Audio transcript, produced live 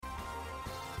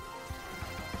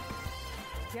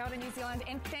Kia ora, New Zealand,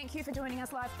 and thank you for joining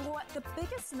us live for the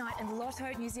biggest night in Lotto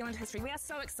New Zealand history. We are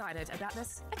so excited about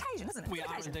this occasion, isn't it? We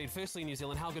are indeed. Firstly, New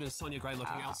Zealand, how good is Sonia Gray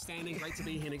looking? Outstanding. Great to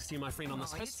be here next to you, my friend, on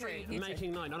this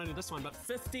history-making night. Not only this one, but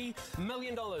 $50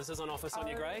 million is on offer,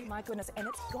 Sonia Gray. My goodness, and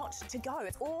it's got to go.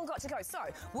 It's all got to go. So,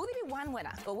 will there be one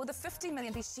winner, or will the $50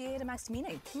 million be shared amongst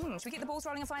many? Should we get the balls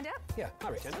rolling and find out? Yeah, I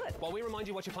reckon. Let's do it. Well, we remind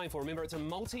you what you're playing for. Remember, it's a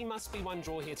multi-must-be-one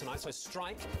draw here tonight, so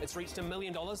strike. It's reached $1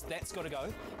 million. That's got to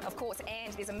go. Of course,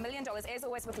 and there's $1 million, as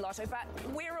always, with Lotto, but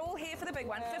we're all here for the big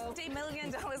one, $50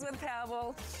 million with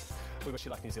Powerball. We wish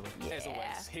you luck, New Zealand, as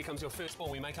always. Here comes your first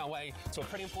ball. We make our way to a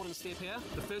pretty important step here.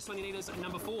 The first one you need is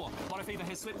number 4. Lotto Fever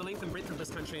has swept the length and breadth of this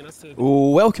country and us too.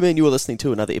 Welcome in. You are listening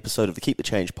to another episode of the Keep the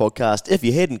Change podcast. If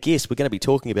you hadn't guessed, we're going to be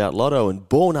talking about Lotto and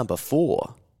ball number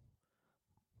 4.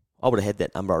 I would have had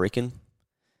that number, I reckon.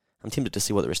 I'm tempted to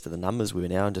see what the rest of the numbers were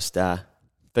now and just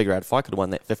figure out if I could have won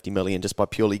that $50 million just by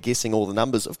purely guessing all the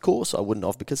numbers. Of course I wouldn't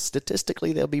have, because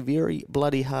statistically they'll be very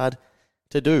bloody hard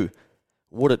to do,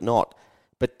 would it not?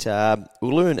 But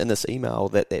we'll learn in this email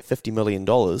that $50 million,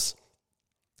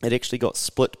 it actually got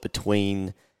split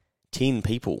between 10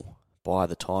 people by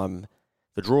the time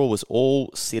the draw was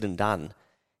all said and done.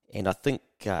 And I think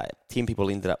 10 people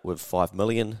ended up with $5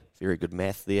 million. Very good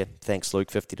math there. Thanks,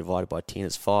 Luke. 50 divided by 10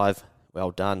 is 5.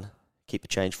 Well done. Keep the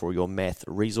change for all your math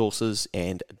resources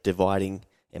and dividing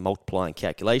and multiplying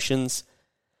calculations.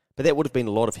 But that would have been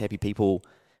a lot of happy people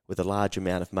with a large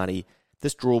amount of money.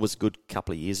 This draw was a good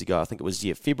couple of years ago. I think it was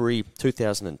February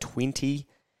 2020.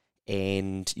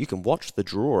 And you can watch the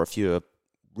draw if you're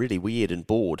really weird and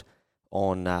bored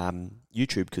on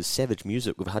YouTube, because Savage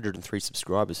Music with 103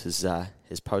 subscribers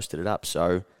has posted it up.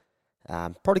 So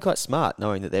probably quite smart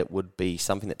knowing that would be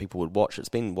something that people would watch. It's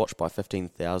been watched by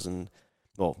 15,000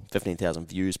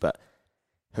 views, but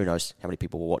who knows how many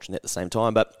people were watching at the same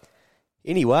time. But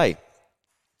anyway,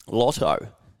 Lotto,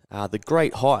 the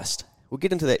great heist. We'll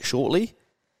get into that shortly.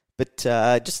 But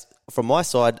just from my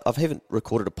side, I haven't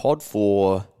recorded a pod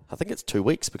for, I think it's 2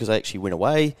 weeks, because I actually went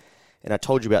away. And I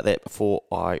told you about that before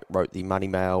I wrote the Money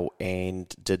Mail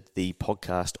and did the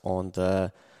podcast on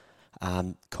the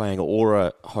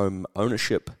Kainga Home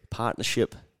Ownership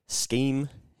Partnership Scheme.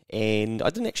 And I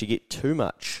didn't actually get too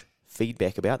much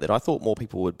feedback about that. I thought more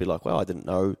people would be like, well, I didn't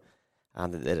know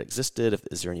that existed.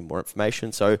 Is there any more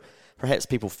information? So perhaps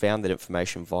people found that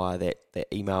information via that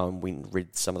email and went and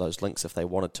read some of those links if they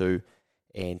wanted to,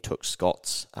 and took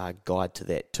Scott's guide to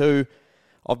that too.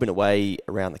 I've been away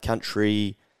around the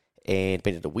country and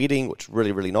been at a wedding, which is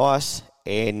really, really nice.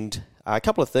 And a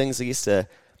couple of things, I guess,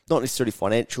 not necessarily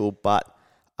financial, but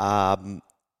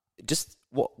just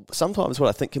sometimes what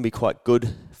I think can be quite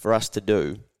good for us to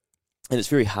do. And it's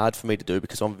very hard for me to do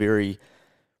because I'm very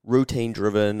routine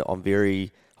driven. I'm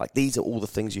very, these are all the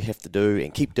things you have to do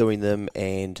and keep doing them.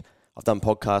 And I've done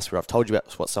podcasts where I've told you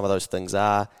about what some of those things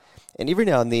are. And every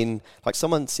now and then, like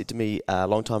someone said to me a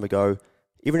long time ago,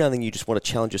 every now and then you just want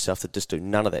to challenge yourself to just do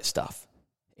none of that stuff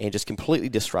and just completely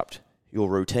disrupt your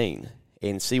routine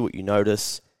and see what you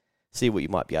notice, see what you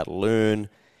might be able to learn,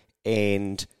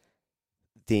 and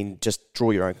then just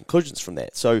draw your own conclusions from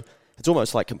that. So it's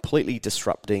almost like completely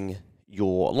disrupting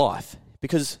your life,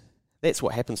 because that's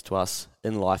what happens to us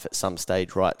in life at some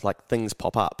stage, right? Like things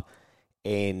pop up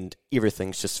and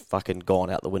everything's just fucking gone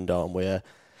out the window, and we're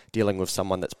dealing with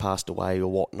someone that's passed away or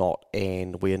whatnot,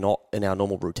 and we're not in our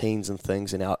normal routines and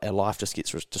things, and our life just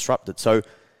gets disrupted. So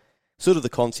sort of the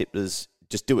concept is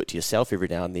just do it to yourself every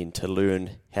now and then to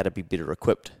learn how to be better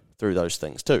equipped through those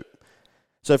things too.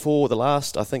 So for the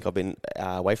last, I think I've been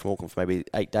away from Auckland for maybe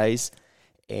 8 days,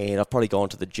 and I've probably gone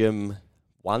to the gym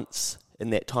once. In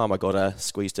that time, I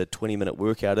squeezed a 20-minute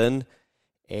workout in,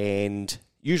 and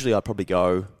usually I probably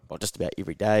go just about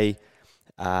every day,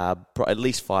 at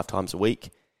least 5 times a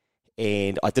week.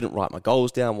 And I didn't write my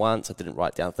goals down once. I didn't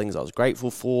write down things I was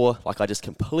grateful for. I just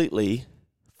completely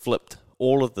flipped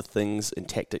all of the things and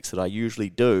tactics that I usually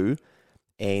do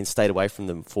and stayed away from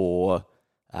them for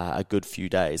a good few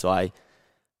days. I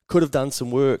could have done some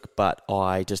work, but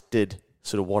I just did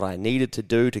sort of what I needed to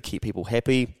do to keep people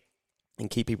happy and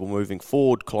keep people moving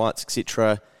forward, clients,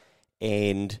 etc.,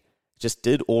 and just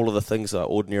did all of the things that I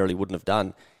ordinarily wouldn't have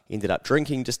done. Ended up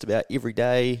drinking just about every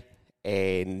day,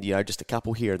 and just a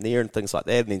couple here and there and things like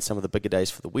that, and then some of the bigger days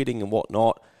for the wedding and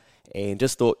whatnot, and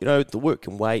just thought, the work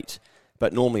can wait.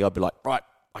 But normally I'd be like, right,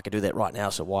 I could do that right now,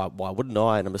 so why wouldn't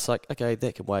I? And I'm just like, okay,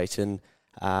 that can wait. And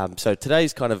so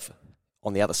today's kind of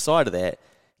on the other side of that,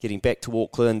 getting back to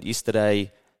Auckland.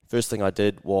 Yesterday, first thing I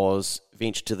did was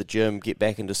venture to the gym, get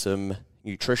back into some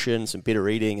nutrition, some better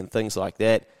eating and things like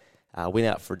that. Went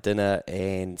out for dinner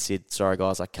and said, sorry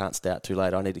guys, I can't stay out too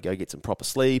late. I need to go get some proper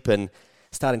sleep. And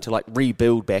starting to like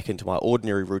rebuild back into my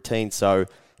ordinary routine. So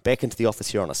back into the office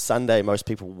here on a Sunday. Most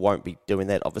people won't be doing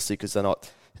that, obviously, because they're not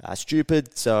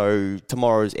stupid. So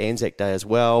tomorrow's Anzac Day as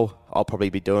well. I'll probably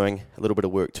be doing a little bit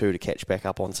of work too to catch back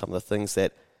up on some of the things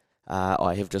that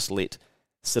I have just let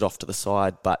sit off to the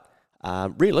side. But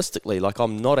realistically, like,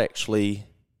 I'm not actually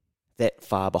that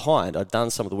far behind. I'd done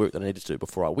some of the work that I needed to do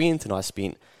before I went, and I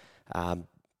spent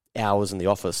hours in the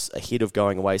office ahead of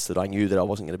going away so that I knew that I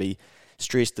wasn't going to be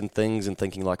stressed and things and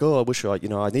thinking like, oh, I wish I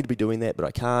need to be doing that, but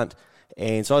I can't.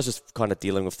 And so I was just kind of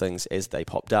dealing with things as they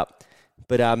popped up.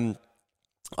 But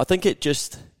I think it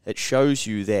shows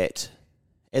you that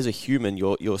as a human,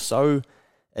 you're so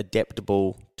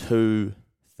adaptable to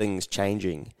things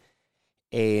changing.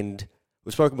 And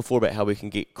we've spoken before about how we can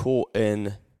get caught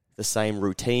in the same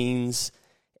routines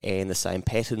and the same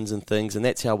patterns and things, and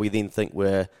that's how we then think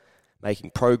we're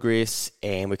making progress,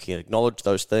 and we can acknowledge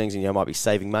those things, and might be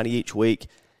saving money each week.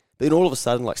 But then all of a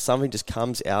sudden, like, something just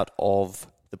comes out of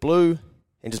the blue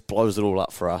and just blows it all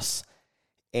up for us.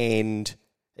 And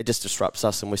it just disrupts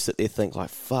us, and we sit there think like,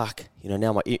 fuck,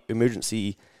 now my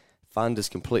emergency fund is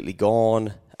completely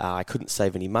gone. I couldn't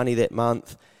save any money that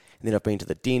month. And then I've been to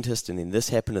the dentist, and then this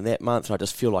happened in that month, and I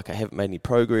just feel like I haven't made any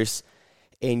progress.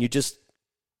 And you're just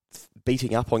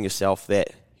beating up on yourself that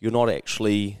you're not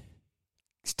actually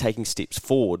taking steps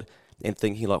forward and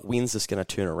thinking like, when's this going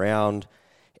to turn around?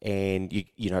 And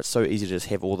it's so easy to just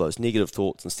have all those negative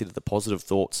thoughts instead of the positive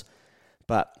thoughts.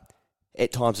 But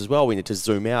at times as well, we need to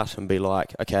zoom out and be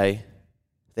like, okay,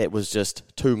 that was just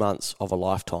 2 months of a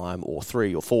lifetime, or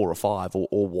 3 or 4 or 5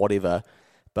 or whatever.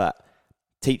 But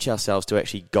teach ourselves to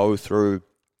actually go through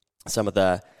some of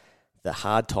the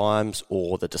hard times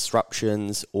or the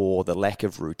disruptions or the lack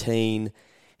of routine.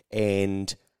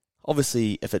 And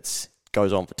obviously, if it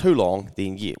goes on for too long,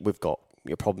 then we've got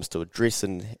problems to address,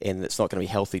 and it's not going to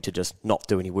be healthy to just not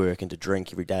do any work and to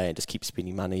drink every day and just keep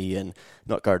spending money and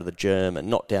not go to the gym and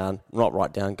not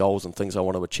write down goals and things I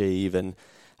want to achieve. And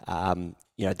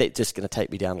that's just going to take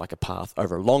me down like a path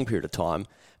over a long period of time.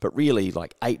 But really,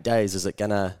 like 8 days, is it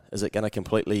gonna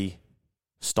completely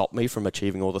stop me from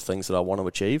achieving all the things that I want to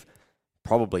achieve?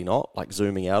 Probably not, like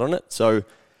zooming out on it. So,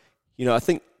 I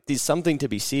think there's something to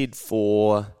be said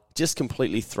for just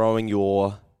completely throwing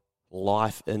your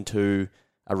life into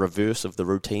a reverse of the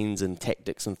routines and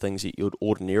tactics and things that you'd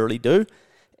ordinarily do,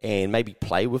 and maybe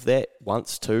play with that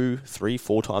once, 2, 3,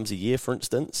 4 times a year, for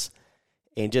instance,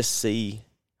 and just see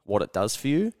what it does for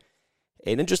you.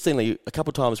 And interestingly, a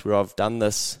couple of times where I've done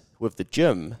this with the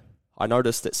gym, I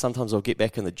noticed that sometimes I'll get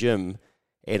back in the gym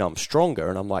and I'm stronger,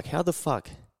 and I'm like, how the fuck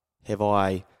have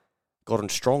I gotten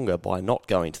stronger by not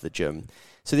going to the gym?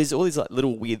 So there's all these like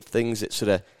little weird things that sort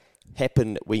of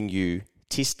happen when you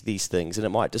test these things, and it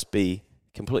might just be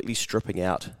completely stripping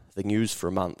out the news for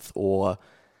a month, or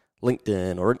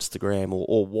LinkedIn or Instagram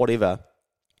or whatever,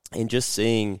 and just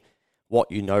seeing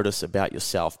what you notice about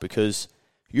yourself. Because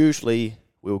usually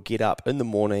we'll get up in the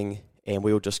morning and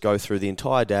we'll just go through the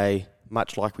entire day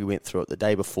much like we went through it the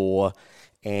day before,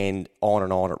 and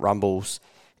on it rumbles.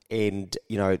 And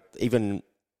even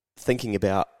thinking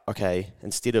about, okay,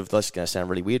 instead of, this is going to sound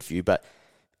really weird for you, but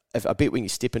I bet when you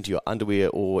step into your underwear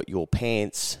or your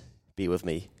pants, bear with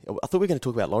me. I thought we were going to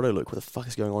talk about Lotto, Luke. What the fuck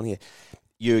is going on here?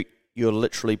 You're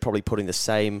literally probably putting the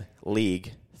same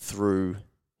leg through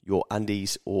your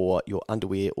undies or your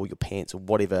underwear or your pants or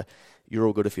whatever. You're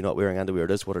all good if you're not wearing underwear.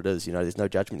 It is what it is. There's no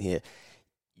judgment here.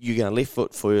 You're going left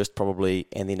foot first probably,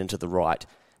 and then into the right.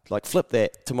 Like, flip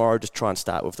that tomorrow. Just try and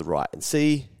start with the right and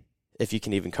see if you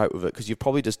can even cope with it, because you've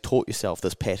probably just taught yourself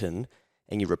this pattern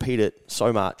and you repeat it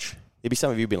so much. There'd be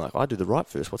some of you being like, I do the right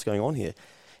first. What's going on here?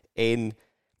 And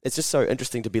it's just so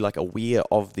interesting to be like aware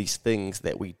of these things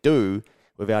that we do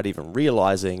without even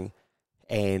realizing,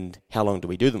 and how long do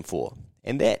we do them for?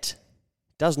 And that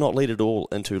does not lead at all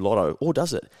into Lotto, or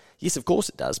does it? Yes, of course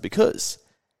it does, because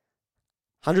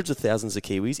hundreds of thousands of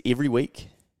Kiwis every week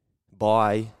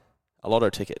buy a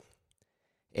Lotto ticket.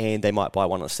 And they might buy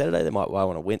one on a Saturday, they might buy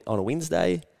one on a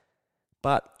Wednesday,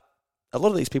 but a lot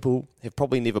of these people have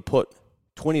probably never put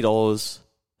 $20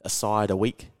 aside a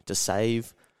week to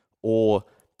save or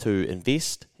to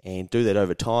invest and do that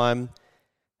over time.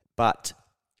 But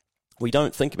we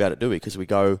don't think about it, do we? Because we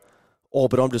go, oh,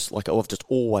 but I'm just like, I've just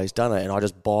always done it, and I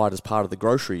just buy it as part of the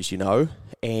groceries,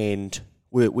 and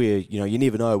we're you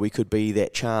never know, we could be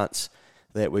that chance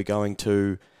that we're going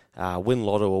to win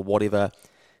Lotto or whatever.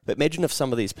 But imagine if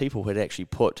some of these people had actually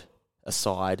put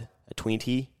aside a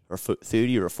 20 or a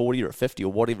 30 or a 40 or a 50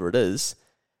 or whatever it is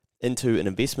into an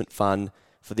investment fund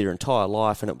for their entire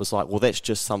life, and it was like, well, that's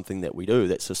just something that we do.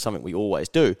 That's just something we always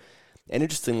do. And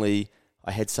interestingly,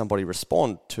 I had somebody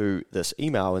respond to this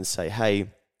email and say, hey,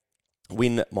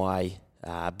 when my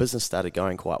business started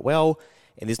going quite well,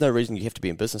 and there's no reason you have to be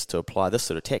in business to apply this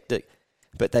sort of tactic,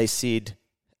 but they said,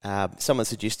 someone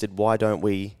suggested, why don't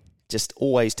we just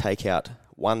always take out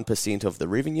 1% of the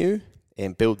revenue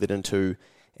and build it into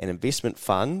an investment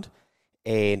fund,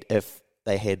 and if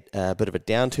they had a bit of a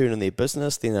downturn in their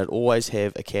business, then they'd always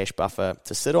have a cash buffer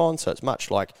to sit on. So it's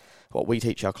much like what we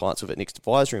teach our clients with at Next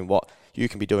Advisory and what you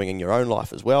can be doing in your own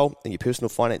life as well, in your personal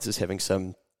finances, having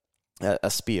some a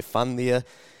spare fund there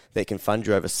that can fund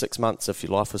you over 6 months if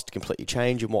your life was to completely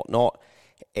change and whatnot.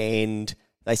 And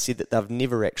they said that they've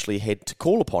never actually had to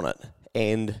call upon it.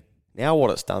 And now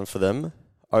what it's done for them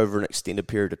over an extended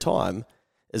period of time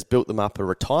is built them up a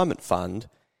retirement fund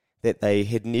that they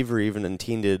had never even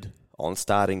intended on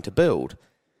starting to build.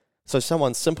 So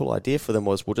someone's simple idea for them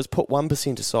was, well, just put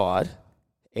 1% aside,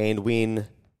 and when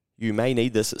you may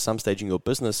need this at some stage in your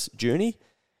business journey,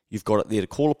 you've got it there to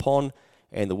call upon,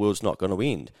 and the world's not going to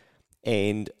end.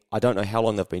 And I don't know how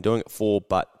long they've been doing it for,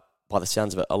 but by the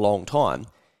sounds of it, a long time.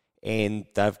 And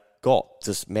they've got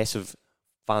this massive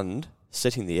fund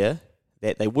sitting there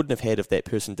that they wouldn't have had if that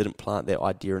person didn't plant that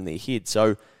idea in their head.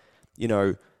 So,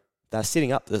 they're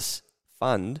setting up this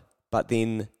fund, but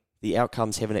then the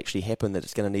outcomes haven't actually happened that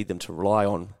it's going to need them to rely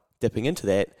on dipping into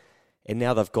that. And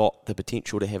now they've got the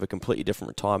potential to have a completely different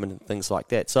retirement and things like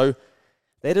that. So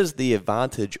that is the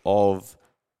advantage of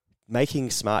making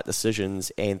smart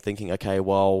decisions and thinking, okay,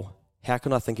 well, how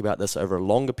can I think about this over a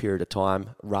longer period of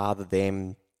time rather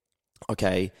than,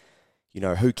 okay,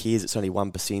 who cares? It's only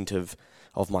 1%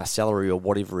 of my salary or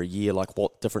whatever a year. Like,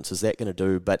 what difference is that going to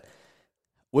do? But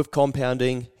with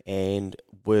compounding and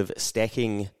with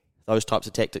stacking those types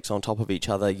of tactics on top of each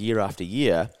other year after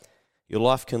year, your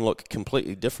life can look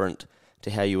completely different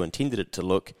to how you intended it to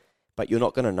look, but you're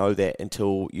not going to know that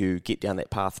until you get down that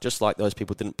path. Just like those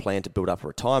people didn't plan to build up a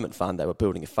retirement fund, they were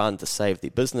building a fund to save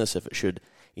their business if it should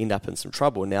end up in some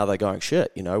trouble. And now they're going,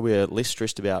 shit, we're less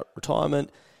stressed about retirement,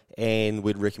 and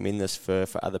we'd recommend this for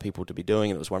other people to be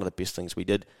doing, and it was one of the best things we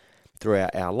did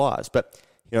throughout our lives. But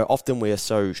often we're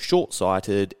so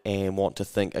short-sighted and want to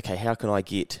think, okay, how can I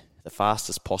get the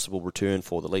fastest possible return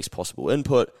for the least possible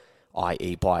input,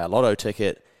 i.e. buy a lotto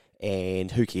ticket,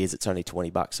 and who cares, it's only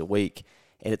 $20 a week.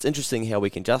 And it's interesting how we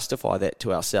can justify that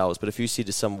to ourselves. But if you said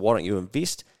to someone, why don't you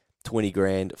invest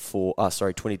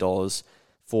 $20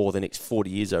 for the next 40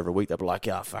 years over a week, they'll be like,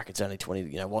 oh, fuck, it's only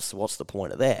 20, what's the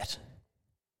point of that?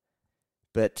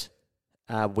 But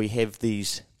we have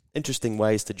these interesting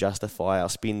ways to justify our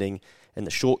spending in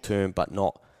the short term, but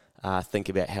not think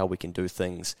about how we can do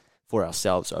things for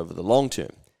ourselves over the long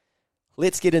term.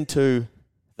 Let's get into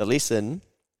the lesson,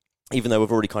 even though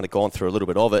we've already kind of gone through a little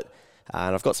bit of it.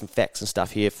 And I've got some facts and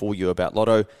stuff here for you about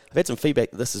Lotto. I've had some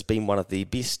feedback that this has been one of the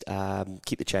best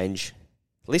Keep the Change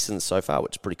lessons so far,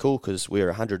 which is pretty cool because we're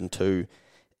 102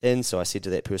 in. So I said to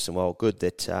that person, well, good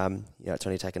that it's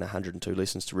only taken 102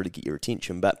 lessons to really get your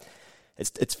attention. But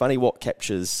it's funny what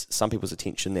captures some people's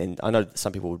attention. And I know that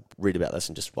some people would read about this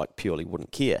and just like purely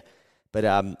wouldn't care. But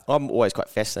I'm always quite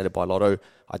fascinated by Lotto.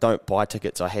 I don't buy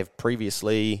tickets. I have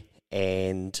previously,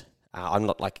 and I'm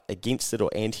not like against it or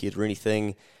anti it or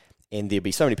anything. And there'll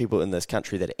be so many people in this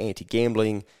country that are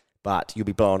anti-gambling, but you'll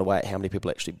be blown away at how many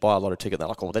people actually buy a Lotto ticket. They're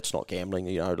like, oh, that's not gambling.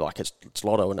 It's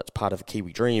Lotto and it's part of a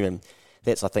Kiwi dream. And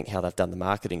that's, I think, how they've done the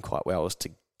marketing quite well, is to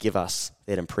give us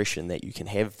that impression that you can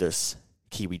have this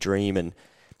Kiwi dream and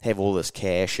have all this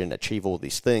cash and achieve all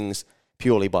these things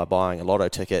purely by buying a Lotto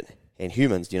ticket. And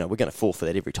humans, we're going to fall for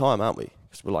that every time, aren't we?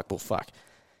 Because we're like, well, fuck,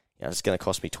 it's going to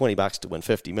cost me $20 to win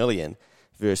 50 million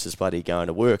versus bloody going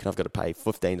to work and I've got to pay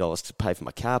 $15 to pay for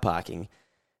my car parking,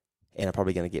 and I'm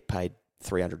probably going to get paid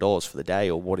 $300 for the day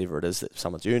or whatever it is that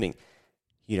someone's earning.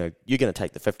 You're going to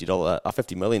take the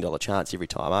 $50 million chance every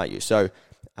time, aren't you? So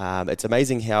it's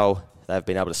amazing how they've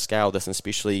been able to scale this, and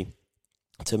especially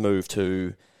to move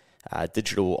to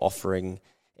digital offering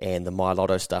and the My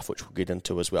Lotto stuff, which we'll get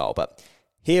into as well. But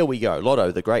here we go.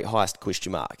 Lotto, the great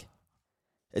heist, ?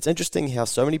 It's interesting how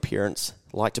so many parents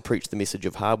like to preach the message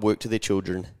of hard work to their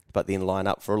children, but then line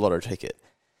up for a Lotto ticket.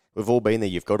 We've all been there.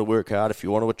 You've got to work hard. If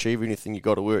you want to achieve anything, you've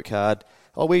got to work hard.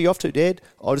 Oh, where are you off to, Dad?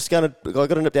 I got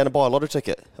to nip down and buy a Lotto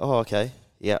ticket. Oh, okay.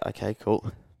 Yeah, okay,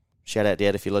 cool. Shout out,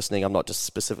 Dad, if you're listening. I'm not just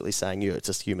specifically saying you. It's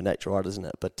just human nature, right, isn't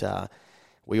it? But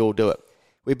we all do it.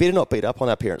 We better not beat up on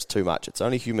our parents too much. It's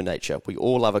only human nature. We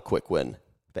all love a quick win.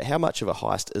 But how much of a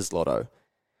heist is Lotto?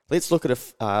 Let's look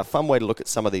at a fun way to look at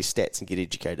some of these stats and get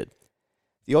educated.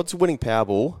 The odds of winning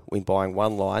Powerball when buying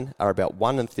one line are about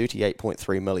 1 in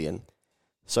 38.3 million.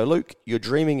 So, Luke, you're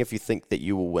dreaming if you think that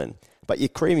you will win, but you're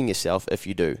creaming yourself if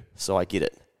you do, so I get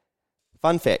it.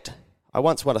 Fun fact, I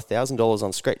once won $1,000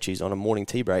 on scratchies on a morning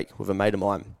tea break with a mate of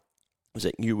mine. It was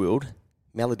at New World,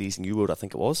 Melodies New World, I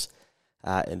think it was,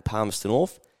 in Palmerston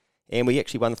North. And we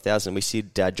actually won 1,000. We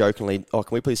said jokingly, can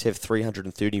we please have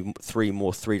 333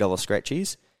 more $3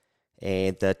 scratchies?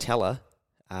 And the teller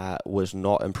was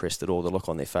not impressed at all, the look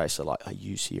on their face. They're like, are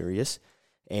you serious?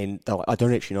 And they're like, I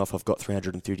don't actually know if I've got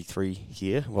 333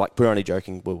 here. We're like, we're only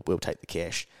joking, we'll take the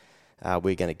cash.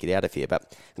 We're going to get out of here.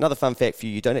 But another fun fact for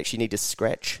you, you don't actually need to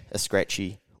scratch a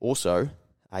scratchy also.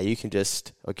 You can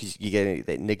just, because you get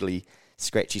that niggly,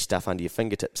 scratchy stuff under your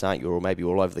fingertips, aren't you? Or maybe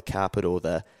all over the carpet or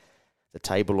the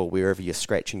table or wherever you're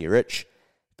scratching your itch.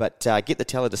 But get the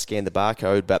teller to scan the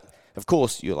barcode. But of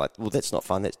course, you're like, well, that's not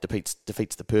fun. That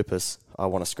defeats the purpose. I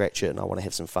want to scratch it and I want to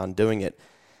have some fun doing it.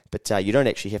 But you don't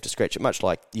actually have to scratch it, much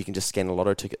like you can just scan a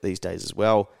lotto ticket these days as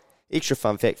well. Extra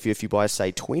fun fact for you, if you buy,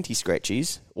 say, 20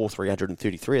 scratchies, or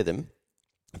 333 of them,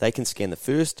 they can scan the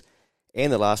first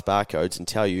and the last barcodes and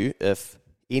tell you if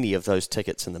any of those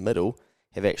tickets in the middle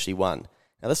have actually won.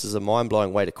 Now, this is a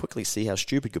mind-blowing way to quickly see how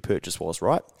stupid your purchase was,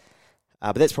 right?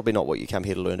 But that's probably not what you come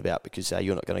here to learn about, because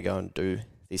you're not going to go and do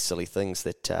these silly things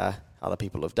that other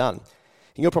people have done.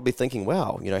 And you're probably thinking,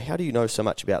 wow, how do you know so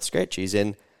much about scratchies?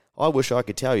 And I wish I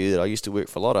could tell you that I used to work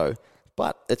for Lotto,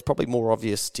 but it's probably more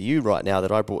obvious to you right now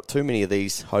that I bought too many of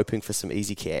these hoping for some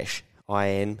easy cash. I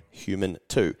am human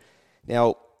too.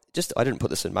 Now, I didn't put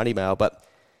this in Money Mail, but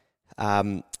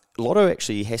Lotto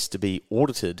actually has to be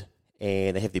audited,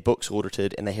 and they have their books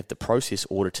audited, and they have the process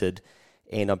audited,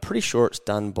 and I'm pretty sure it's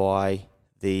done by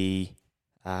the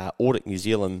Audit New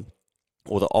Zealand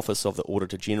or the Office of the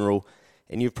Auditor General,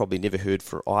 and you've probably never heard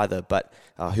of either, but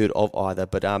I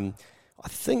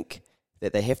think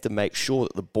that they have to make sure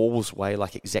that the balls weigh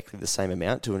like exactly the same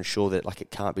amount to ensure that like it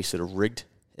can't be sort of rigged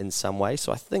in some way.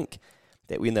 So I think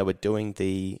that when they were doing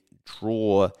the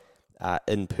draw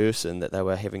in person, that they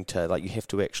were having to, like,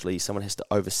 someone has to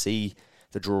oversee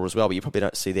the draw as well, but you probably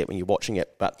don't see that when you're watching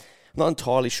it. But I'm not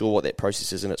entirely sure what that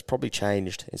process is, and it's probably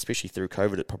changed, especially through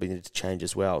COVID, it probably needed to change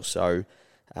as well. So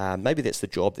maybe that's the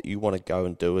job that you want to go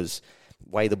and do, is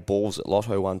weigh the balls at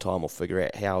Lotto one time, or figure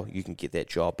out how you can get that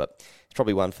job. But it's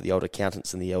probably one for the old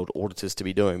accountants and the old auditors to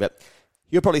be doing. But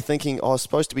you're probably thinking, I was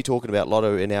supposed to be talking about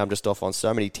Lotto, and now I'm just off on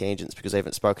so many tangents because I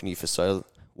haven't spoken to you for such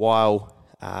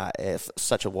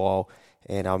a while,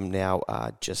 and I'm now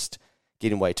just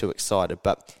getting way too excited.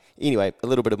 But anyway, a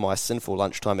little bit of my sinful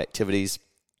lunchtime activities.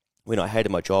 When I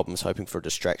hated my job and was hoping for a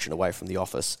distraction away from the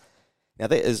office. Now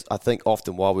that is, I think,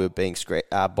 often why we were buying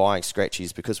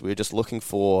scratchies, because we were just looking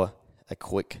for a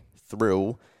quick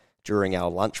thrill during our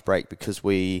lunch break, because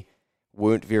we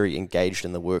weren't very engaged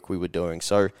in the work we were doing.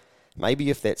 So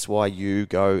maybe if that's why you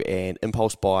go and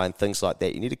impulse buy and things like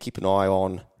that, you need to keep an eye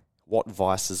on what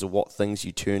vices or what things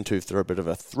you turn to for a bit of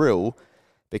a thrill,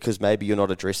 because maybe you're not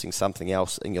addressing something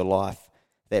else in your life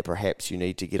that perhaps you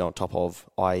need to get on top of,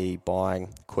 i.e.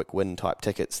 buying quick win type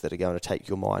tickets that are going to take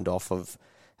your mind off of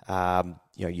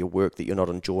your work that you're not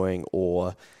enjoying,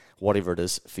 or whatever it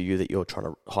is for you that you're trying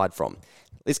to hide from.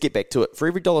 Let's get back to it. For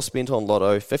every dollar spent on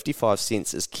Lotto, 55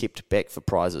 cents is kept back for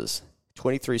prizes.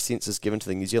 23 cents is given to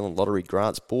the New Zealand Lottery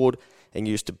Grants Board and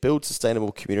used to build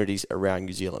sustainable communities around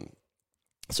New Zealand.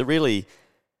 So really,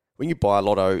 when you buy a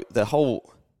Lotto, the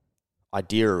whole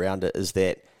idea around it is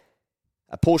that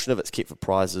a portion of it's kept for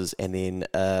prizes, and then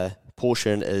a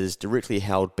portion is directly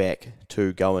held back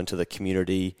to go into the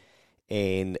community.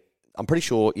 And I'm pretty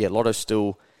sure, Lotto's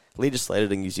still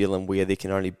legislated in New Zealand where there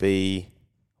can only be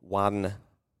one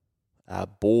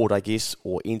board, I guess,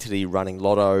 or entity running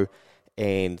Lotto,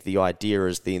 and the idea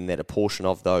is then that a portion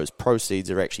of those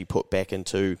proceeds are actually put back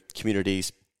into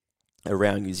communities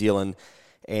around New Zealand.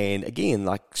 And again,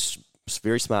 like, it's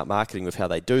very smart marketing with how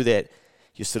they do that.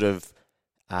 You're sort of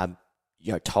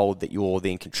told that you're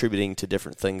then contributing to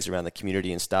different things around the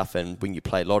community and stuff, and when you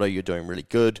play Lotto, you're doing really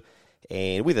good.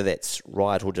 And whether that's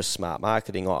right or just smart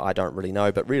marketing, I don't really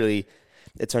know, but really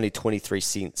it's only 23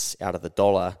 cents out of the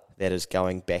dollar that is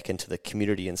going back into the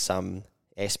community in some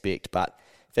aspect, but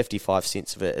 55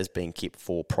 cents of it is being kept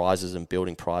for prizes and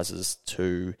building prizes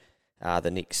to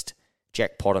the next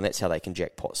jackpot, and that's how they can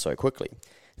jackpot so quickly.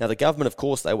 Now, the government, of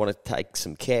course, they want to take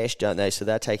some cash, don't they? So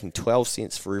they're taking 12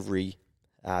 cents for every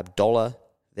dollar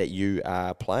that you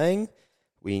are playing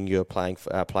when you're playing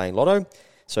Lotto.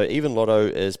 So even Lotto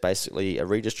is basically a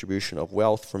redistribution of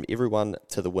wealth from everyone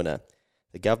to the winner.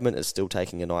 The government is still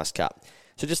taking a nice cut.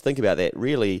 So just think about that.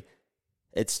 Really,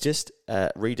 it's just a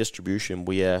redistribution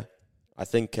where I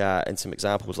think in some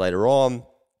examples later on,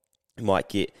 you might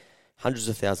get hundreds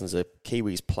of thousands of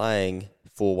Kiwis playing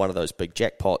for one of those big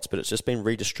jackpots, but it's just been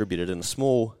redistributed in a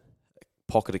small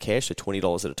pocket of cash, so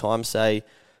 $20 at a time, say,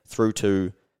 through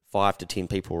to 5 to 10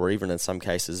 people, or even in some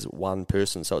cases one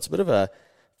person. So it's a bit of a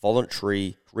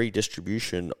voluntary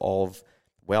redistribution of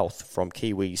wealth from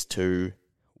Kiwis to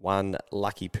one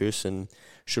lucky person,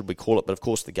 should we call it. But of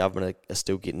course the government are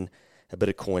still getting a bit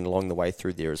of coin along the way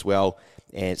through there as well,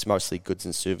 and it's mostly goods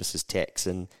and services tax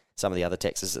and some of the other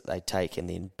taxes that they take and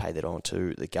then pay that on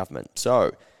to the government.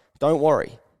 So don't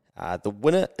worry, the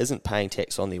winner isn't paying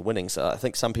tax on their winnings. I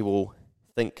think some people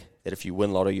think that if you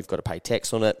win Lotto you've got to pay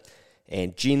tax on it,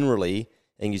 and generally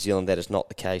in New Zealand that is not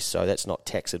the case, so that's not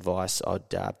tax advice.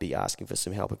 I'd be asking for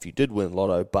some help if you did win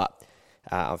Lotto, but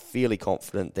I'm fairly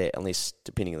confident that unless,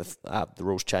 depending on the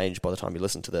rules change by the time you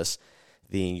listen to this,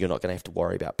 then you're not going to have to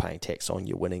worry about paying tax on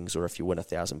your winnings, or if you win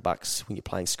 $1,000 when you're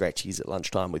playing scratchies at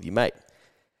lunchtime with your mate.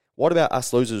 What about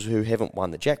us losers who haven't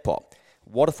won the jackpot?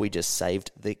 What if we just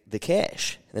saved the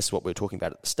cash? And this is what we were talking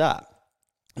about at the start.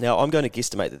 Now, I'm going to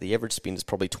guesstimate that the average spend is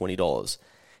probably $20,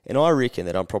 and I reckon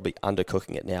that I'm probably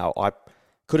undercooking it now. I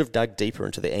could have dug deeper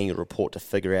into the annual report to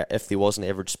figure out if there was an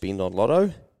average spend on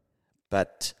Lotto,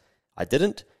 but I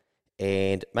didn't,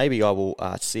 and maybe I will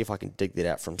see if I can dig that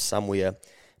out from somewhere.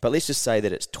 But let's just say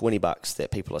that it's $20 that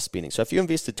people are spending. So if you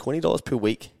invested $20 per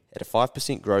week at a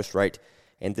 5% growth rate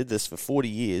and did this for 40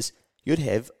 years, you'd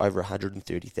have over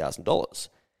 $130,000.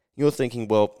 You're thinking,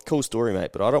 well, cool story,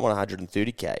 mate, but I don't want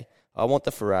 130K. I want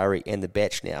the Ferrari and the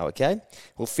batch now, okay?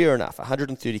 Well, fair enough.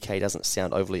 130K doesn't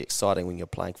sound overly exciting when you're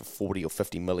playing for $40 or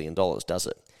 $50 million, does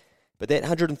it? But that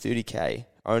 130K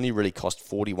only really cost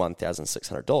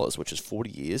 $41,600, which is 40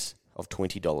 years of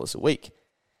 $20 a week.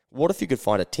 What if you could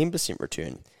find a 10%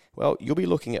 return? Well, you'll be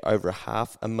looking at over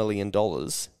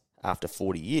 $500,000 after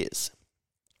 40 years.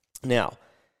 Now,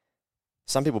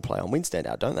 some people play on Wednesday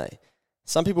now, don't they?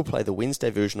 Some people play the Wednesday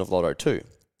version of Lotto too.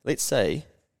 Let's say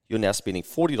you're now spending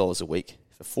 $40 a week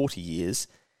for 40 years,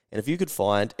 and if you could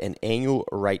find an annual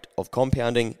rate of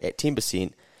compounding at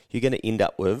 10%, you're going to end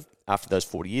up with, after those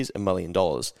 40 years, $1 million.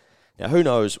 Now, who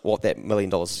knows what that $1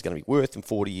 million is going to be worth in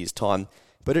 40 years' time,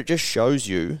 but it just shows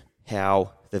you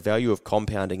how the value of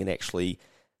compounding and actually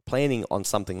planning on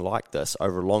something like this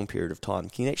over a long period of time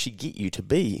can actually get you to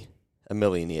be a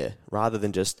millionaire, rather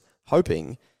than just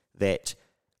hoping that,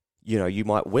 you know, you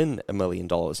might win $1 million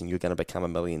and you're going to become a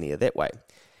millionaire that way.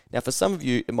 Now, for some of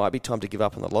you, it might be time to give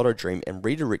up on the Lotto dream and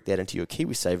redirect that into your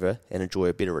KiwiSaver and enjoy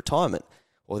a better retirement.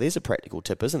 Well, there's a practical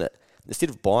tip, isn't it? Instead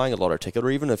of buying a Lotto ticket,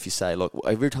 or even if you say, look,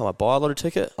 every time I buy a Lotto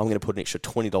ticket, I'm going to put an extra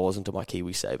 $20 into my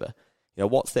KiwiSaver. You know,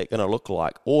 what's that going to look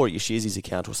like? Or your Sharesies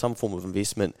account or some form of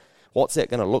investment, what's that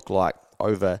going to look like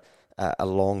over a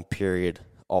long period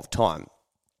of time?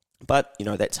 But, you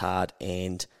know, that's hard,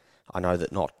 and I know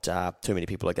that not too many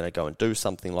people are going to go and do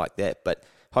something like that, but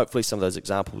hopefully some of those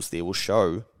examples there will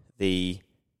show the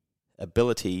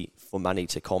ability for money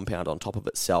to compound on top of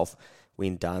itself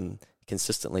when done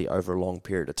consistently over a long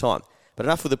period of time. But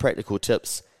enough with the practical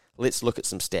tips, let's look at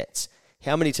some stats.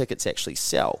 How many tickets actually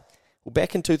sell? Well,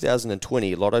 back in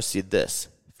 2020, Lotto said this: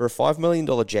 for a $5 million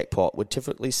jackpot would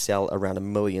typically sell around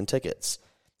 1 million tickets.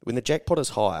 When the jackpot is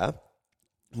higher,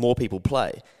 more people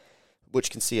play, which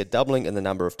can see a doubling in the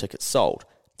number of tickets sold.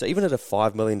 So even at a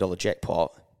 $5 million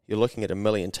jackpot, you're looking at 1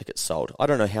 million tickets sold. I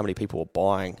don't know how many people are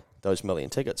buying those 1 million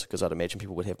tickets, because I'd imagine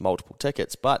people would have multiple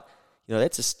tickets, but you know,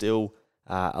 that's still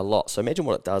a lot. So imagine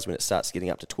what it does when it starts getting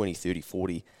up to 20, 30,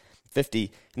 40,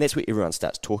 50, and that's where everyone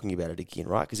starts talking about it again,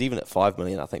 right? Because even at 5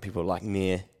 million, I think people are like,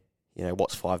 meh, you know,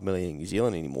 what's 5 million in New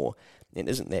Zealand anymore? And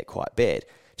isn't that quite bad?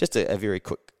 Just a very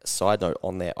quick side note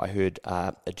on that, I heard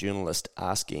a journalist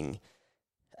asking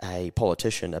a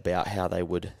politician about how they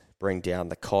would bring down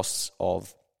the costs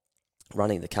of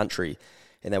running the country,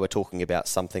 and they were talking about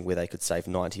something where they could save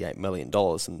 $98 million,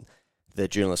 and the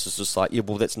journalist was just like, yeah,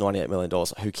 well, that's $98 million,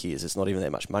 who cares? It's not even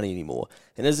that much money anymore.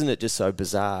 And isn't it just so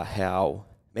bizarre how,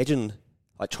 imagine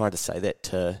like trying to say that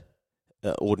to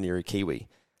an ordinary Kiwi,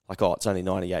 like, oh, it's only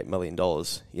 $98 million,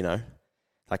 you know?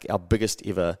 Like our biggest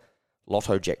ever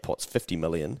Lotto jackpot's $50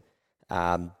 million,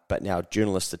 but now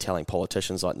journalists are telling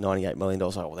politicians like $98 million,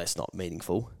 like, well, that's not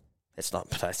meaningful. That's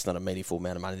not a meaningful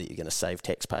amount of money that you're going to save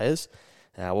taxpayers.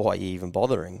 Why are you even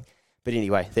bothering? But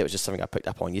anyway, that was just something I picked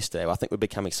up on yesterday. I think we're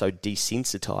becoming so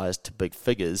desensitized to big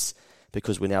figures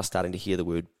because we're now starting to hear the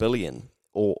word billion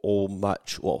or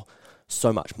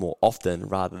so much more often,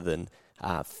 rather than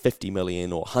 50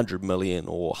 million or 100 million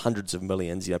or hundreds of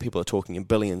millions. You know, people are talking in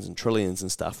billions and trillions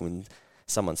and stuff. When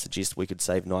someone suggests we could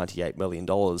save $98 million,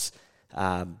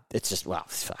 it's just, well,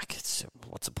 fuck,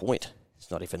 what's the point? It's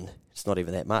not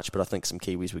even that much, but I think some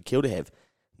Kiwis would kill to have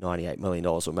 $98 million,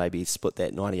 or maybe split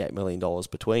that $98 million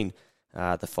between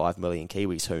the 5 million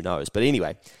Kiwis, who knows. But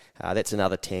anyway, that's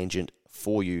another tangent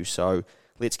for you. So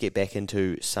let's get back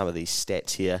into some of these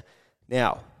stats here.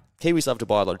 Now, Kiwis love to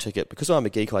buy a Lotto ticket. Because I'm a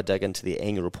geek, I dug into their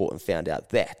annual report and found out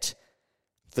that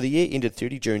for the year ended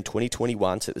 30 June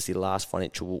 2021, so it was their last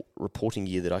financial reporting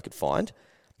year that I could find,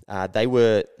 they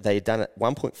had done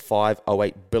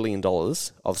 $1.508 billion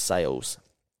of sales.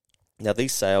 Now,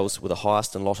 these sales were the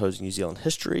highest in Lotto's New Zealand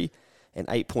history and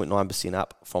 8.9%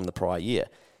 up from the prior year.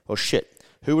 Well, shit,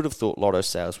 who would have thought Lotto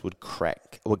sales would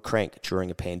crank during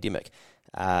a pandemic?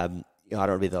 I don't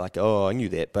know whether like, oh, I knew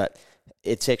that, but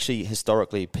it's actually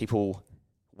historically people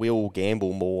will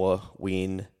gamble more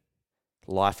when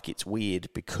life gets weird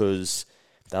because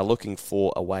they're looking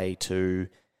for a way to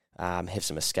have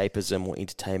some escapism or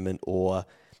entertainment or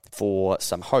for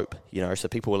some hope, so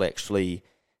people will actually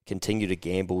continue to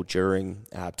gamble during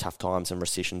tough times and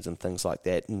recessions and things like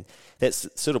that. And that's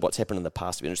sort of what's happened in the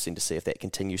past. It'll be interesting to see if that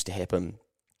continues to happen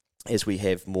as we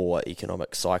have more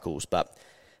economic cycles. But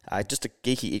just a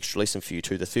geeky extra lesson for you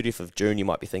too. The 30th of June, you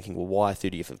might be thinking, well, why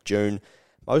 30th of June?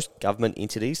 Most government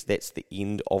entities, that's the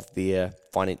end of their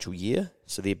financial year.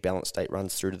 So their balance date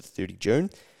runs through to the 30 June.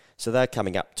 So they're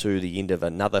coming up to the end of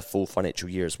another full financial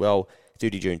year as well.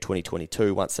 30 June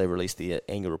 2022, once they release the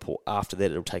annual report after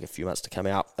that, it'll take a few months to come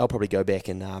out. I'll probably go back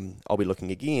and I'll be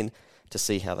looking again to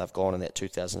see how they've gone in that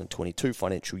 2022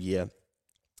 financial year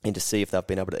and to see if they've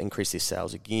been able to increase their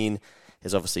sales again,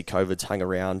 as obviously COVID's hung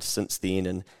around since then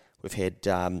and we've had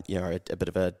a bit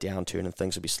of a downturn and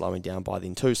things will be slowing down by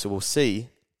then too. So we'll see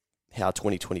how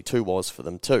 2022 was for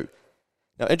them too.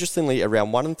 Now, interestingly,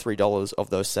 around $1 in $3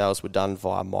 of those sales were done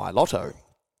via My Lotto,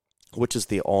 which is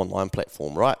their online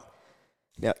platform, right?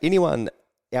 Now, anyone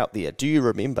out there, do you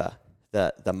remember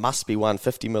the must-be-won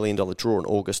 $50 million draw in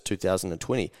August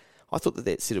 2020? I thought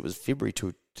that said it was February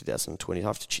 2020. I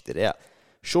have to check that out.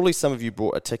 Surely some of you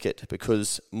bought a ticket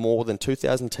because more than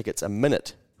 2,000 tickets a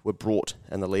minute were brought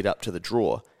in the lead up to the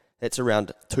draw. That's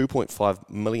around 2.5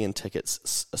 million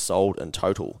tickets sold in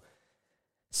total.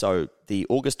 So the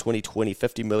August 2020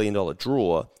 $50 million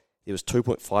draw, there was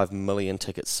 2.5 million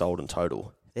tickets sold in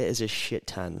total. That is a shit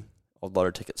ton of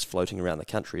Lotto tickets floating around the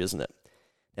country, isn't it?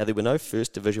 Now, there were no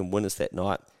first division winners that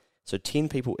night, so 10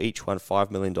 people each won $5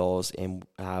 million and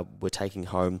were taking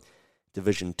home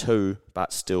Division 2,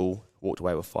 but still walked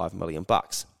away with $5 million.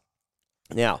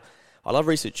 Now, I love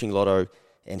researching Lotto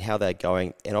and how they're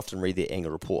going, and often read their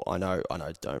annual report. I know,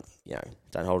 don't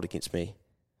hold it against me,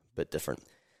 a bit different.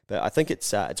 But I think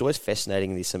it's always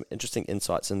fascinating. There's some interesting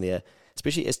insights in there,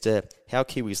 especially as to how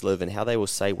Kiwis live and how they will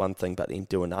say one thing but then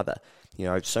do another.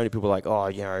 So many people are like,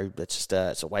 it's just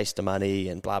it's a waste of money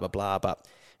and blah, blah, blah. But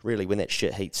really, when that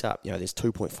shit heats up, there's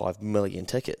 2.5 million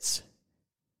tickets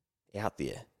out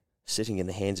there sitting in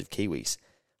the hands of Kiwis,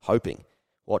 hoping,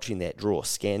 watching that draw,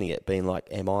 scanning it, being like,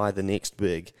 am I the next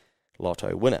big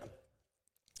Lotto winner?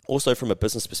 Also, from a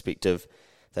business perspective,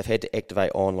 they've had to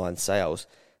activate online sales.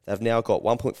 They've now got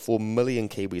 1.4 million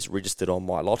Kiwis registered on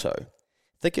My Lotto.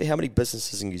 Think of how many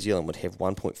businesses in New Zealand would have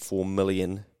 1.4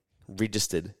 million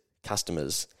registered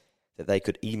customers that they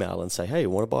could email and say, hey, you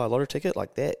want to buy a Lotto ticket?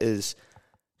 Like, that is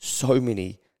so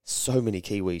many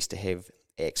Kiwis to have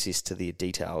access to their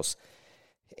details.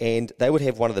 And they would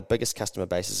have one of the biggest customer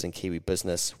bases in Kiwi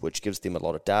business, which gives them a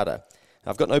lot of data.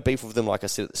 I've got no beef with them, like I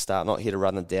said at the start, not here to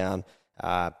run them down.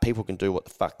 People can do what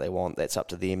the fuck they want. That's up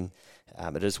to them.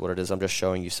 It is what it is. I'm just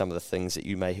showing you some of the things that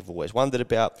you may have always wondered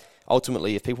about.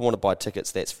 Ultimately, if people want to buy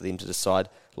tickets, that's for them to decide.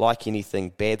 Like anything,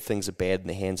 bad things are bad in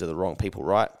the hands of the wrong people,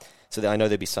 right? So I know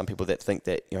there'll be some people that think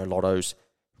that Lotto's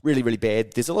really, really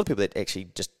bad. There's a lot of people that actually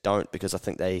just don't, because I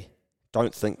think they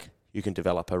don't think you can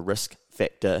develop a risk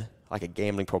factor, like a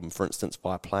gambling problem, for instance,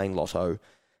 by playing Lotto.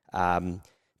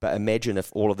 But imagine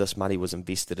if all of this money was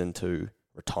invested into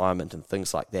retirement and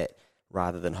things like that,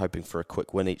 rather than hoping for a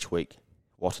quick win each week.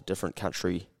 What a different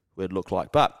country would look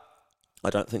like. But I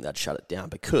don't think they'd shut it down,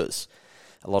 because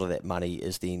a lot of that money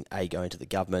is then going to the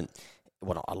government,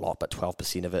 well, not a lot, but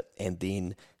 12% of it, and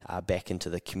then back into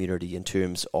the community in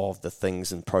terms of the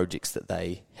things and projects that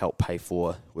they help pay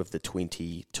for, with the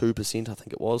 22%, I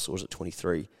think it was, or was it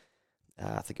 23?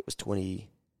 I think it was 22.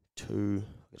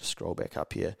 I've got to scroll back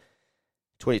up here.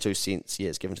 22 cents,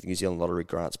 is given to the New Zealand Lottery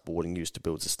Grants Board and used to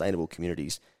build sustainable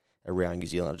communities around New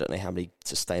Zealand. I don't know how many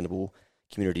sustainable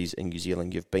communities in New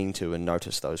Zealand you've been to and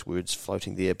noticed those words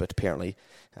floating there, but apparently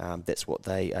that's what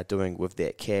they are doing with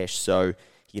that cash. So,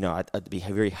 it'd be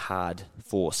very hard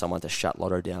for someone to shut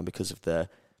Lotto down because of the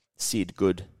said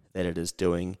good that it is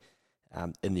doing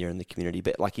in there in the community.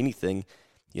 But like anything,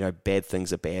 bad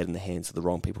things are bad in the hands of the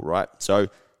wrong people, right? So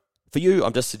for you,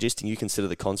 I'm just suggesting you consider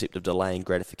the concept of delaying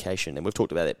gratification. And we've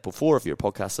talked about that before if you're a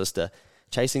podcast listener.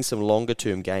 Chasing some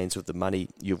longer-term gains with the money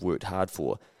you've worked hard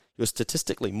for. you're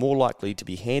statistically more likely to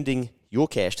be handing your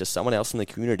cash to someone else in the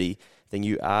community than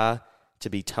you are to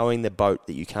be towing the boat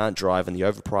that you can't drive in the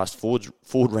overpriced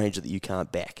Ford Ranger that you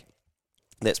can't back.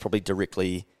 That's probably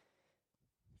directly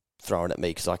thrown at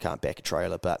me because I can't back a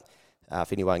trailer, but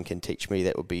if anyone can teach me,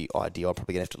 that would be ideal. I'm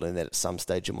probably going to have to learn that at some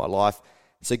stage in my life.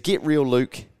 So get real,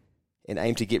 Luke, and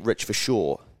aim to get rich for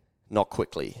sure, not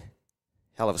quickly.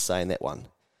 Hell of a saying, that one.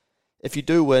 If you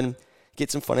do win, get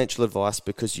some financial advice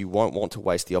because you won't want to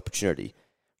waste the opportunity.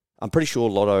 I'm pretty sure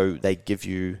Lotto, they give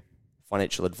you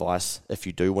financial advice if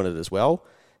you do win it as well,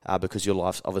 because your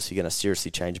life's obviously going to seriously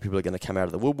change. People are going to come out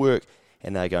of the woodwork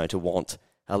and they're going to want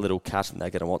a little cut and they're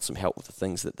going to want some help with the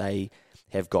things that they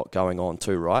have got going on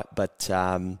too, right? But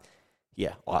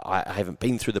yeah, I haven't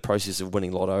been through the process of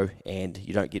winning Lotto, and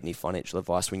you don't get any financial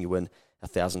advice when you win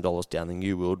 $1,000 down the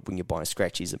New World when you're buying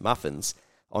scratchies and muffins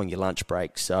on your lunch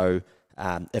break. So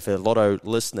if a Lotto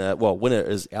winner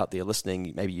is out there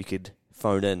listening, maybe you could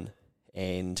phone in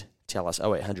and tell us,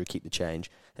 0800 keep the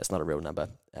change, that's not a real number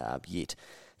yet,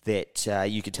 that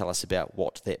you could tell us about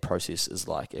what that process is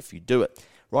like if you do it.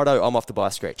 Righto, I'm off to buy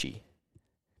a scratchy.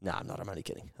 No, I'm not, I'm only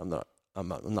kidding. I'm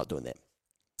not doing that.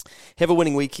 Have a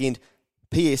winning weekend.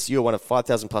 P.S. You're one of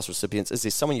 5,000 plus recipients. Is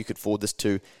there someone you could forward this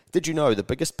to? Did you know the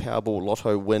biggest Powerball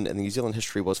Lotto win in New Zealand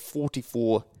history was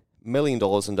 $44 million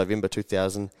in November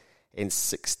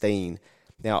 2016?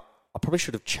 Now, I probably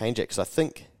should have changed it because I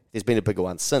think there's been a bigger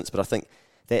one since, but I think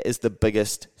that is the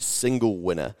biggest single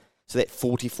winner. So that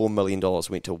 $44 million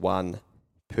went to one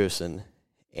person,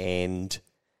 and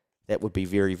that would be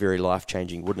very, very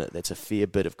life-changing, wouldn't it? That's a fair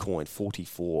bit of coin,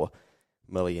 $44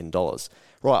 million.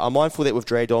 Right, I'm mindful that we've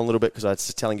dragged on a little bit because I was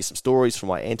just telling you some stories from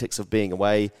my antics of being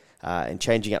away and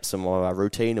changing up some of my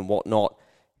routine and whatnot,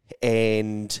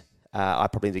 and I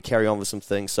probably need to carry on with some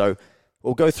things. So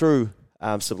we'll go through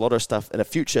some Lotto stuff in a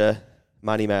future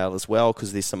Money Mail as well,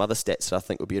 because there's some other stats that I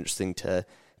think would be interesting to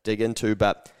dig into.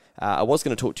 But I was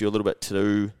going to talk to you a little bit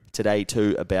today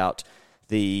too about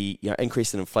the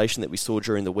increase in inflation that we saw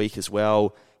during the week as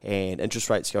well, and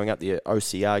interest rates going up, the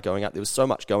OCR going up. There was so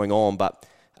much going on, but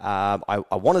I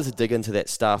wanted to dig into that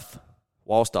stuff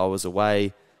whilst I was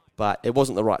away, but it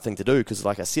wasn't the right thing to do because,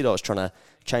 like I said, I was trying to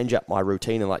change up my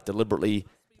routine and deliberately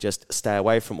just stay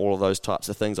away from all of those types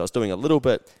of things. I was doing a little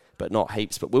bit, but not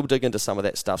heaps. But we'll dig into some of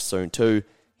that stuff soon too.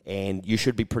 And you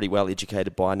should be pretty well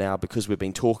educated by now because we've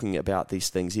been talking about these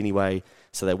things anyway.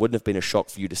 So they wouldn't have been a shock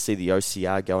for you to see the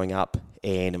OCR going up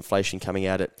and inflation coming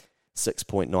out at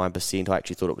 6.9%. I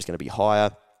actually thought it was going to be higher.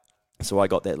 So I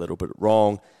got that a little bit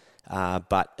wrong.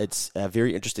 But it's a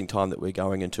very interesting time that we're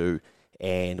going into,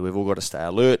 and we've all got to stay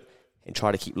alert and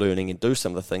try to keep learning and do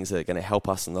some of the things that are going to help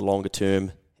us in the longer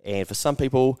term. And for some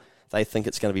people, they think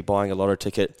it's going to be buying a lotto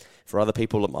ticket. For other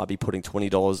people, it might be putting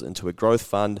 $20 into a growth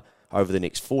fund over the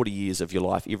next 40 years of your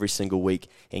life every single week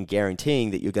and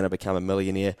guaranteeing that you're going to become a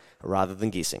millionaire rather than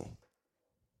guessing.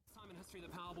 Time in history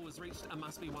that Powerball has reached a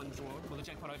must-be-one draw with a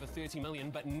jackpot over 30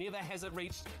 million, but never has it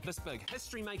reached this big.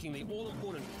 History-making, the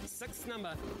all-important sixth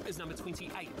number is number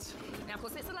 28. Now, of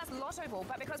course, that's the last Lotto ball,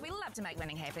 but because we love to make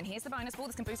winning happen, here's the bonus ball.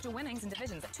 This can boost your winnings in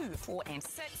divisions at 2, 4, and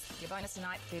 6. Your bonus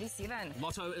tonight, 37.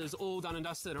 Lotto is all done and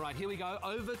dusted. All right, here we go.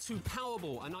 Over to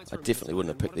Powerball. A night to I definitely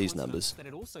wouldn't have picked these numbers. That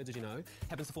it also, did you know,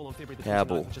 happens to fall on February the 29th,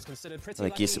 Powerball. which is considered pretty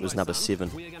And I guess lucky it was anyway, number son.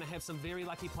 7. We are going to have some very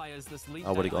lucky players this leap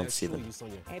I would have day, gone assure 7. you,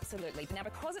 Sonia. Absolutely. Now,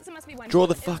 because it's a must-be-one Draw draw,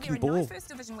 the if fucking there are no ball. first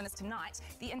division winners tonight,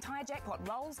 the entire jackpot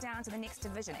rolls down to the next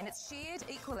division, and it's shared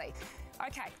equally.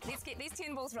 Okay, let's get these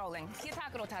 10 balls rolling. Kia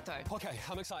tākaro tātou. Okay,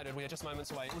 I'm excited. We are just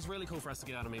moments away. It was really cool for us to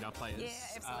get out and meet our players. Yeah,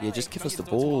 absolutely. Yeah, just give us the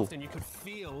Don't get to do it too ball. often. You could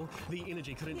feel the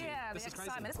energy, couldn't you? Yeah, This the is crazy.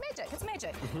 excitement. It's magic. It's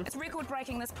magic. It's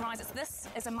record-breaking, this prize. This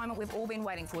is a moment we've all been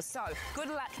waiting for. So, good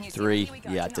luck, New Zealand. 3. Here we go.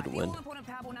 Yeah, I Tonight, didn't win. The all-important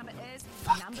Powerball number is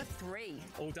number 3.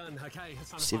 All done. Okay, it's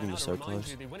time to 7 find was out. so A reminder,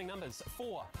 close. the winning numbers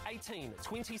 4, 18,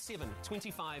 27,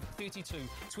 25, 32,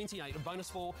 28.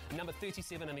 Bonus 4, number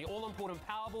 37, and the all-important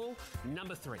Powerball,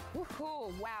 number 3.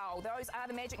 Woohoo, wow, those are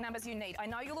the magic numbers you need. I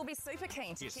know you'll all be super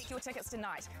keen to check your tickets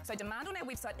tonight. So demand on our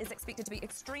website is expected to be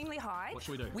extremely high. What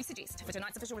should we do? We suggest for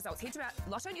tonight's official results, head to our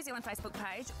Lotto New Zealand Facebook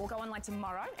page or go online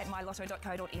tomorrow at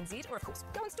mylotto.co.nz, or of course,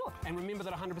 go in store. And remember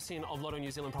that 100% of Lotto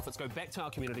New Zealand profits go back to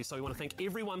our community, so we want to thank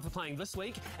everyone for playing this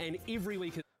week and every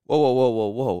week.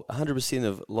 Whoa. 100%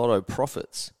 of Lotto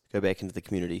profits go back into the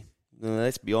community.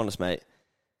 Let's be honest, mate.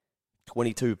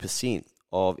 22%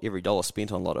 of every dollar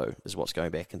spent on Lotto is what's going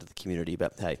back into the community.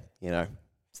 But hey,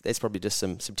 that's probably just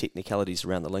some technicalities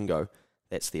around the lingo.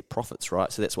 That's their profits,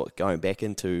 right? So that's what's going back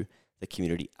into the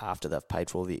community after they've paid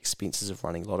for all the expenses of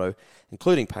running Lotto,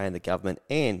 including paying the government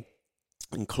and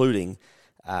including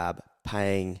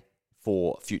paying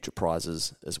for future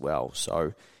prizes as well.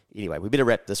 So, Anyway, we better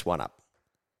wrap this one up.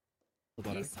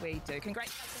 Yes, we do.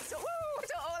 Congratulations to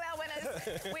all our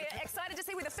winners. We're excited to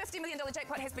see where the $50 million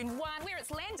jackpot has been won, where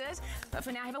it's landed. But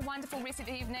for now, have a wonderful rest of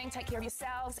the evening. Take care of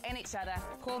yourselves and each other.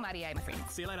 Ko Marie, my friends.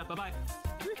 See you later. Bye-bye.